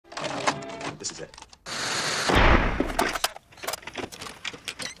This is it.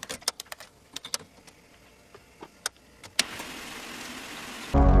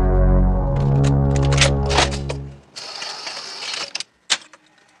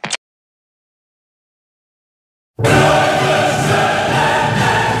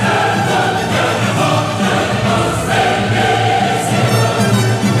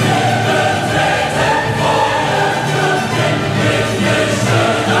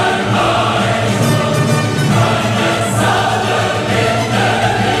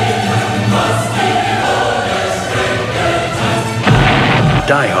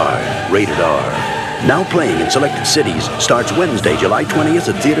 Die Hard, rated R. Now playing in selected cities, starts Wednesday, July 20th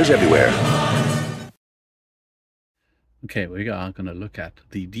at theaters everywhere. Okay, we are going to look at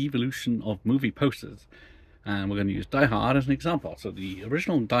the devolution of movie posters. And we're going to use Die Hard as an example. So the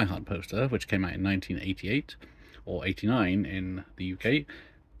original Die Hard poster, which came out in 1988 or 89 in the UK,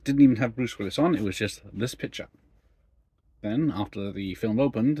 didn't even have Bruce Willis on. It was just this picture. Then, after the film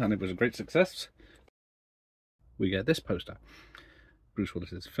opened and it was a great success, we get this poster. Bruce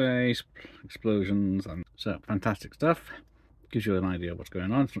Willis's face, explosions, and so fantastic stuff. Gives you an idea of what's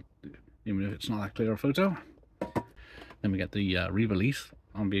going on, even if it's not that clear a photo. Then we get the re-release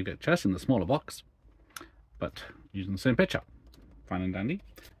on VHS in the smaller box, but using the same picture. Fine and dandy.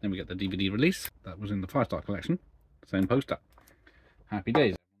 Then we get the DVD release that was in the 5-star collection, same poster. Happy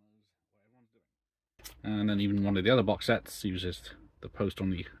days. And then even one of the other box sets uses the poster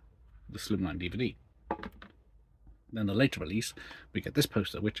on the Slimline DVD. Then the later release, we get this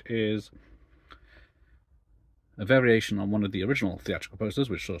poster, which is a variation on one of the original theatrical posters,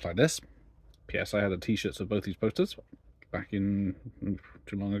 which looks like this. P.S. I had the t-shirts of both these posters back in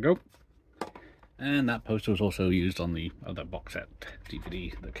too long ago. And that poster was also used on the other box set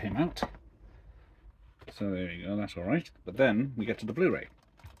DVD that came out. So there you go, that's alright. But then we get to the Blu-ray.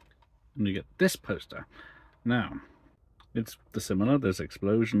 And we get this poster. Now, it's similar. There's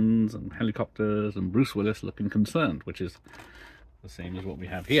explosions and helicopters and Bruce Willis looking concerned, which is the same as what we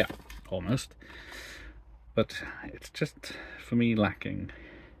have here, almost. But it's just, for me, lacking.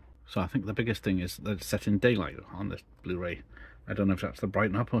 So I think the biggest thing is that it's set in daylight on this Blu-ray. I don't know if that's the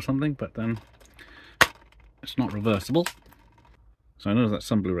brighten up or something, but then it's not reversible. So I know that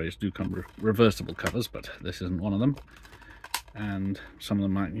some Blu-rays do come with reversible covers, but this isn't one of them. And some of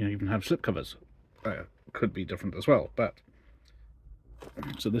them might even have slip covers. Could be different as well, but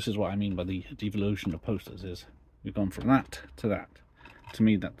so this is what I mean by the devolution of posters. Is we've gone from that to that. To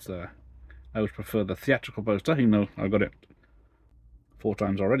me, that's I would prefer the theatrical poster, even though I got it 4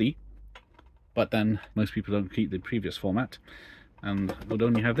 times already. But then most people don't keep the previous format and would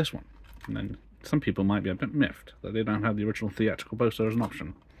only have this one. And then some people might be a bit miffed that they don't have the original theatrical poster as an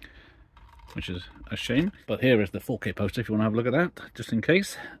option, which is a shame. But here is the 4K poster if you want to have a look at that, just in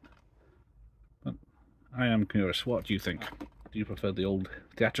case. I am curious, what do you think? Do you prefer the old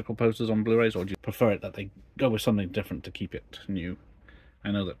theatrical posters on Blu-rays, or do you prefer it that they go with something different to keep it new?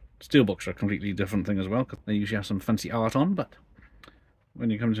 I know that steelbooks are a completely different thing as well, because they usually have some fancy art on, but when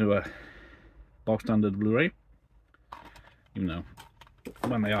you come to a bog standard Blu-ray, even though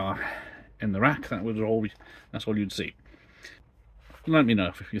when they are in the rack, that's all you'd see. Let me know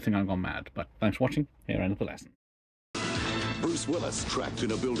if you think I've gone mad, but thanks for watching. Here ends the lesson. Bruce Willis trapped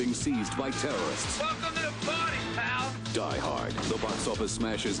in a building seized by terrorists. Welcome to the party, pal! Die Hard. The box office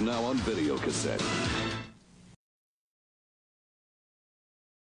smash is now on video cassette.